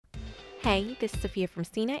Hey, this is Sophia from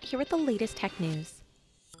CNET here with the latest tech news.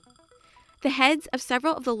 The heads of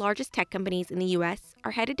several of the largest tech companies in the U.S.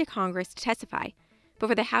 are headed to Congress to testify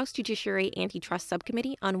before the House Judiciary Antitrust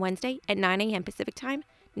Subcommittee on Wednesday at 9 a.m. Pacific Time,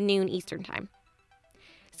 noon Eastern Time.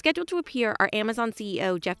 Scheduled to appear are Amazon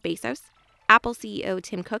CEO Jeff Bezos, Apple CEO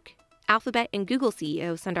Tim Cook, Alphabet and Google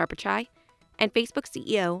CEO Sundar Pichai, and Facebook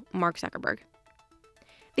CEO Mark Zuckerberg.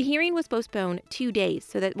 The hearing was postponed 2 days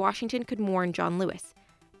so that Washington could mourn John Lewis,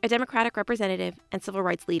 a Democratic representative and civil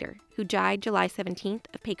rights leader who died July 17th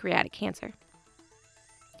of pancreatic cancer.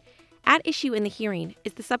 At issue in the hearing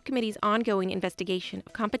is the subcommittee's ongoing investigation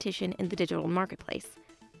of competition in the digital marketplace.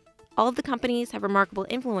 All of the companies have remarkable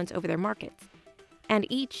influence over their markets, and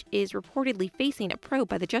each is reportedly facing a probe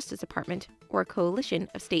by the Justice Department or a coalition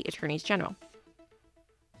of state attorneys general.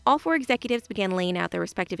 All four executives began laying out their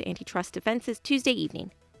respective antitrust defenses Tuesday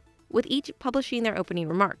evening, with each publishing their opening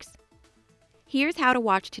remarks. Here's how to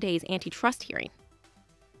watch today's antitrust hearing.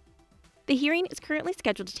 The hearing is currently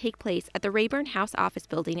scheduled to take place at the Rayburn House Office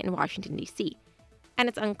Building in Washington, D.C., and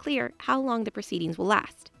it's unclear how long the proceedings will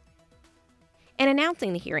last. In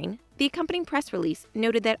announcing the hearing, the accompanying press release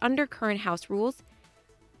noted that under current House rules,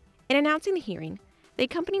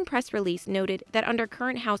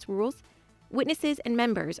 witnesses and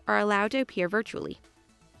members are allowed to appear virtually.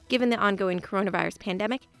 Given the ongoing coronavirus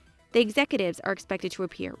pandemic, the executives are expected to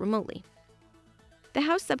appear remotely. The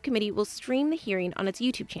House subcommittee will stream the hearing on its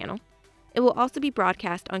YouTube channel. It will also be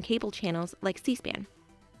broadcast on cable channels like C-SPAN.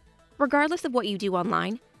 Regardless of what you do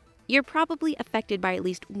online, you're probably affected by at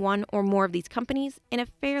least one or more of these companies in a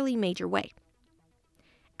fairly major way.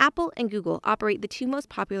 Apple and Google operate the two most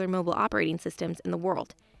popular mobile operating systems in the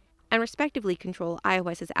world, and respectively control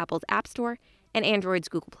iOS's Apple's App Store and Android's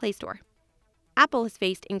Google Play Store. Apple has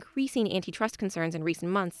faced increasing antitrust concerns in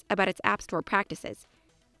recent months about its App Store practices,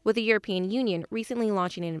 with the European Union recently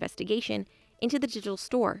launching an investigation into the digital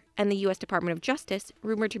store and the U.S. Department of Justice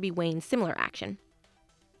rumored to be weighing similar action.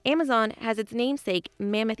 Amazon has its namesake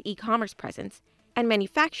mammoth e-commerce presence and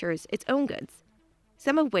manufactures its own goods,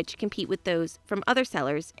 some of which compete with those from other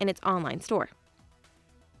sellers in its online store.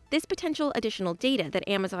 This potential additional data that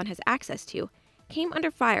Amazon has access to came under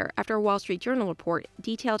fire after a Wall Street Journal report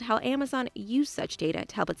detailed how Amazon used such data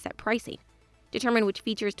to help it set pricing, determine which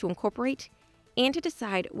features to incorporate, and to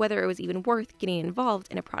decide whether it was even worth getting involved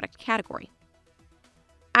in a product category.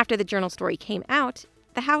 After the Journal story came out,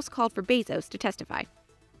 the House called for Bezos to testify.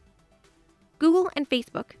 Google and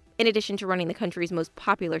Facebook, in addition to running the country's most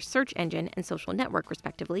popular search engine and social network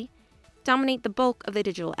respectively, dominate the bulk of the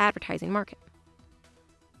digital advertising market.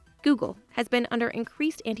 Google has been under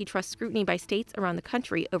increased antitrust scrutiny by states around the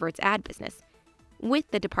country over its ad business, with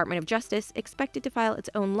the Department of Justice expected to file its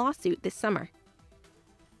own lawsuit this summer.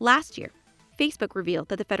 Last year, Facebook revealed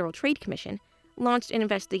that the Federal Trade Commission launched an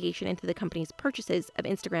investigation into the company's purchases of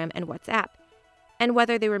Instagram and WhatsApp, and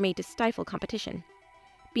whether they were made to stifle competition.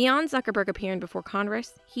 Beyond Zuckerberg appearing before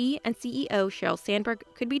Congress, he and CEO Sheryl Sandberg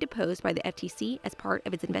could be deposed by the FTC as part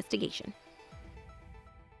of its investigation.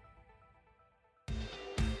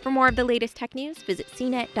 For more of the latest tech news, visit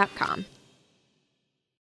cnet.com.